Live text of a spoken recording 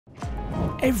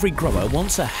Every grower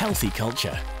wants a healthy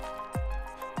culture.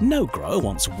 No grower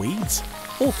wants weeds,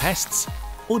 or pests,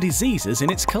 or diseases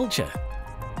in its culture.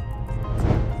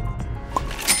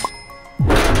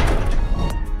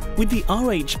 With the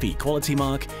RHP quality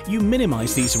mark, you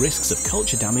minimize these risks of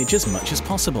culture damage as much as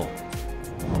possible.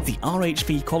 The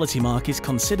RHP quality mark is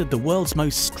considered the world's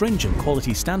most stringent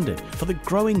quality standard for the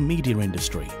growing media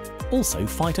industry, also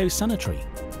phytosanitary.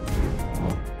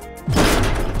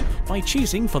 By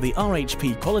choosing for the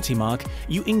RHP quality mark,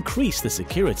 you increase the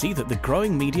security that the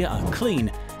growing media are clean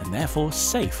and therefore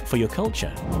safe for your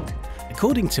culture.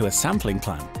 According to a sampling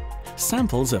plan,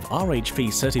 samples of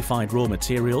RHP certified raw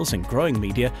materials and growing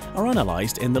media are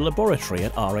analysed in the laboratory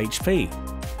at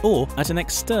RHP or at an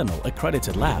external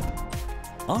accredited lab.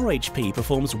 RHP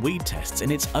performs weed tests in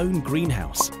its own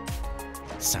greenhouse.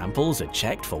 Samples are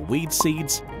checked for weed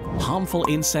seeds, harmful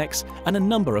insects, and a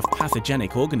number of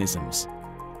pathogenic organisms.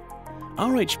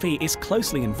 RHP is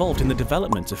closely involved in the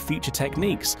development of future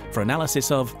techniques for analysis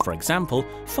of, for example,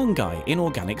 fungi in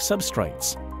organic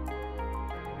substrates.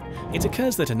 It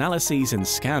occurs that analyses and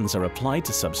scans are applied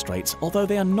to substrates although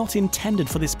they are not intended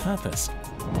for this purpose.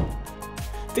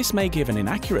 This may give an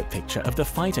inaccurate picture of the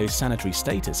phytosanitary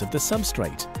status of the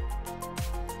substrate,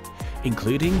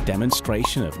 including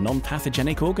demonstration of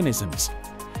non-pathogenic organisms,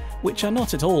 which are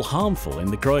not at all harmful in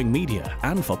the growing media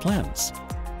and for plants.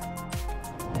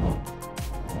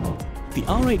 The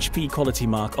RHP quality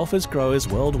mark offers growers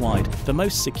worldwide the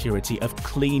most security of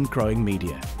clean growing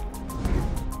media.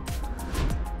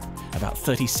 About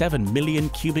 37 million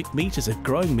cubic meters of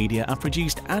growing media are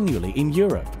produced annually in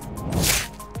Europe.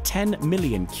 10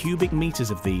 million cubic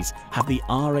meters of these have the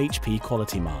RHP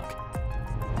quality mark,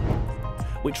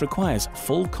 which requires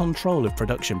full control of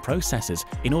production processes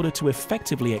in order to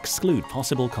effectively exclude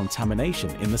possible contamination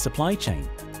in the supply chain.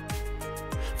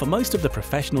 For most of the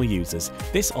professional users,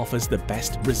 this offers the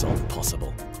best result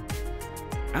possible.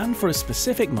 And for a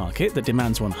specific market that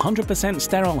demands 100%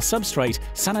 sterile substrate,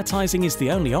 sanitizing is the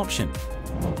only option.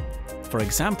 For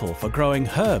example, for growing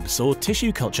herbs or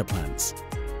tissue culture plants.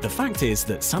 The fact is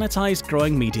that sanitized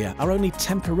growing media are only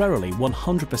temporarily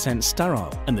 100%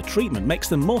 sterile, and the treatment makes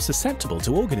them more susceptible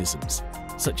to organisms,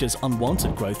 such as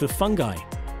unwanted growth of fungi.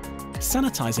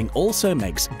 Sanitizing also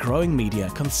makes growing media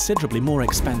considerably more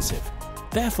expensive.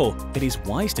 Therefore, it is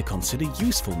wise to consider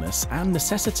usefulness and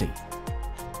necessity.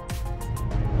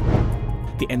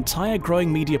 The entire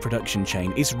growing media production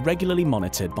chain is regularly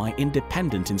monitored by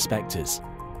independent inspectors.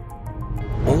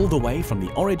 All the way from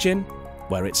the origin,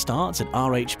 where it starts at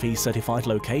RHP certified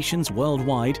locations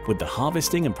worldwide with the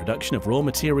harvesting and production of raw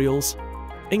materials,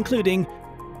 including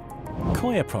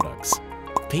coir products,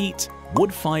 peat,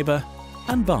 wood fibre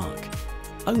and bark.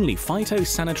 Only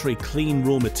phytosanitary clean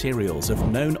raw materials of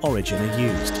known origin are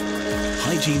used.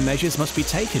 Hygiene measures must be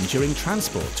taken during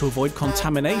transport to avoid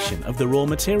contamination of the raw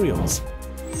materials.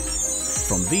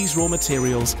 From these raw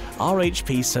materials,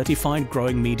 RHP certified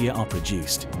growing media are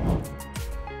produced.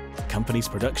 Companies'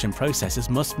 production processes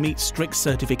must meet strict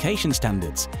certification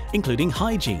standards, including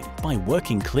hygiene, by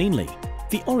working cleanly.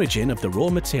 The origin of the raw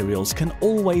materials can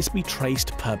always be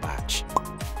traced per batch.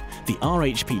 The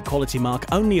RHP quality mark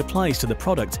only applies to the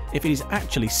product if it is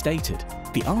actually stated.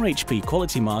 The RHP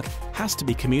quality mark has to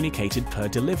be communicated per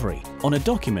delivery, on a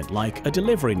document like a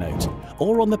delivery note,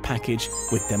 or on the package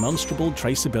with demonstrable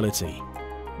traceability.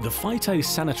 The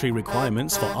phytosanitary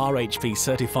requirements for RHP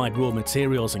certified raw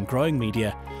materials and growing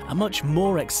media are much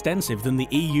more extensive than the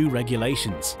EU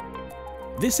regulations.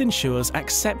 This ensures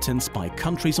acceptance by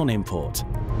countries on import.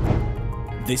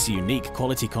 This unique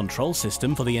quality control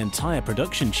system for the entire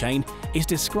production chain is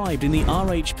described in the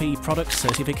RHP Product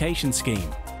Certification Scheme.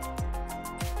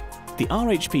 The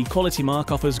RHP quality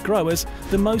mark offers growers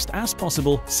the most as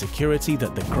possible security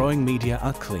that the growing media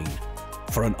are clean.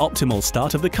 For an optimal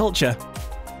start of the culture,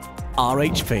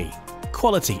 RHP.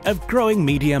 Quality of growing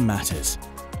media matters.